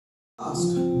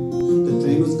The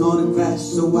train was gonna crash,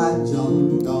 so I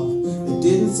jumped off. It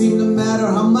didn't seem to matter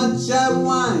how much I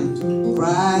whined,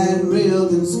 cried,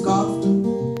 railed, and scoffed.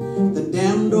 The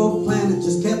damned old planet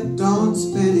just kept on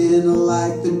spinning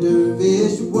like the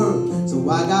dervish world. So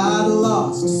I got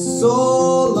lost,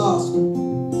 so lost,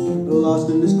 lost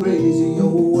in this crazy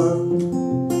old world.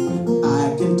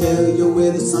 I can tell you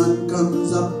where the sun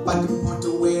comes up, I can point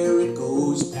to where it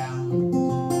goes down.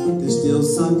 There's still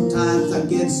sometimes I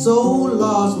get so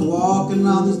lost walking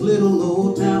around this little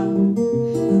old town.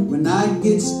 When I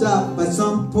get stopped by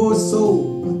some poor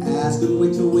soul asking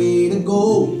which way to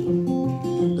go,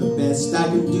 the best I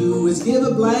can do is give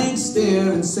a blank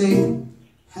stare and say,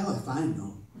 hell if I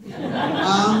know.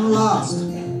 I'm lost,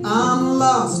 I'm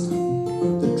lost.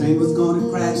 The train was gonna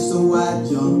crash, so I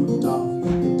jumped off.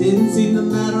 It didn't seem to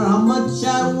matter how much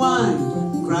I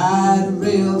whined, cried,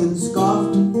 railed, and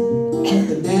scoffed.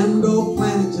 The damned old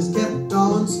planet just kept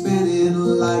on spinning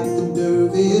like the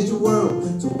dervish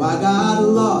world. So I got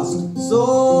lost,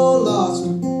 so lost,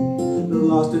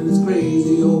 lost in this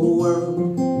crazy old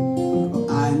world.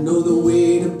 I know the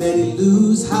way to Betty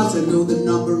Lou's house, I know the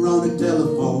number on her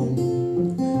telephone,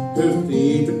 her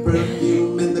favorite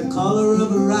perfume and the color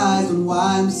of her eyes, and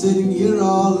why I'm sitting here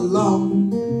all alone.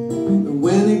 But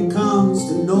when it comes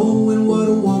to knowing what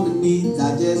a woman needs,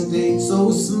 I just ain't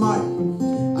so smart.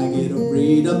 I get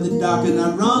afraid of the dark and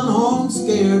I run home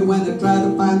scared when I try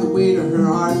to find the way to her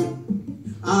heart.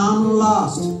 I'm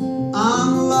lost,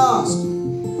 I'm lost.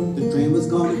 The train was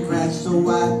gonna crash, so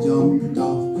I jumped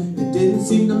off. It didn't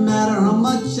seem to matter how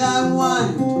much I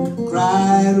whined,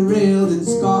 cried, railed, and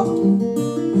scoffed.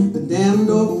 The damned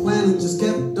old planet just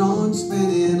kept on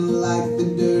spinning like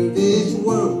the dervish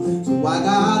world. So I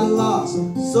got lost,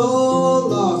 so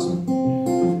lost,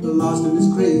 lost in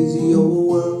this crazy old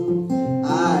world.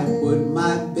 I put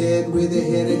my bed with a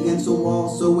head against the wall,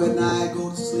 so when I go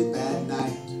to sleep at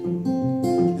night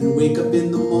and wake up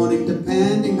in the morning,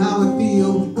 depending how I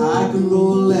feel, I can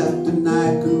roll left and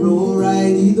I can roll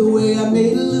right. Either way I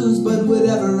made a lose, but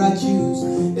whatever I choose,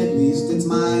 at least it's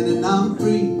mine and I'm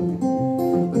free.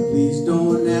 But please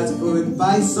don't ask for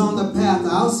advice on the path.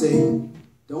 I'll say,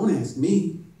 don't ask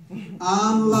me.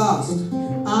 I'm lost,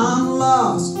 I'm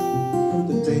lost.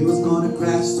 The train was gonna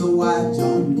crash, so I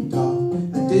jumped off.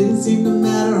 It didn't seem to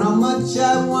matter how much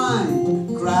I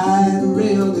whined, cried,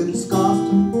 railed, and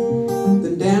scoffed.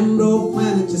 The damned old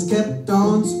planet just kept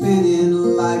on spinning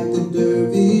like the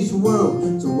dervish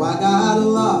world. So I got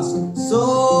lost,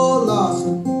 so lost,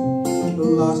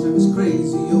 lost in this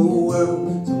crazy old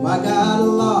world. So I got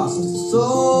lost,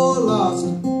 so lost,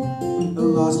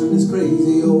 lost in this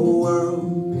crazy old world.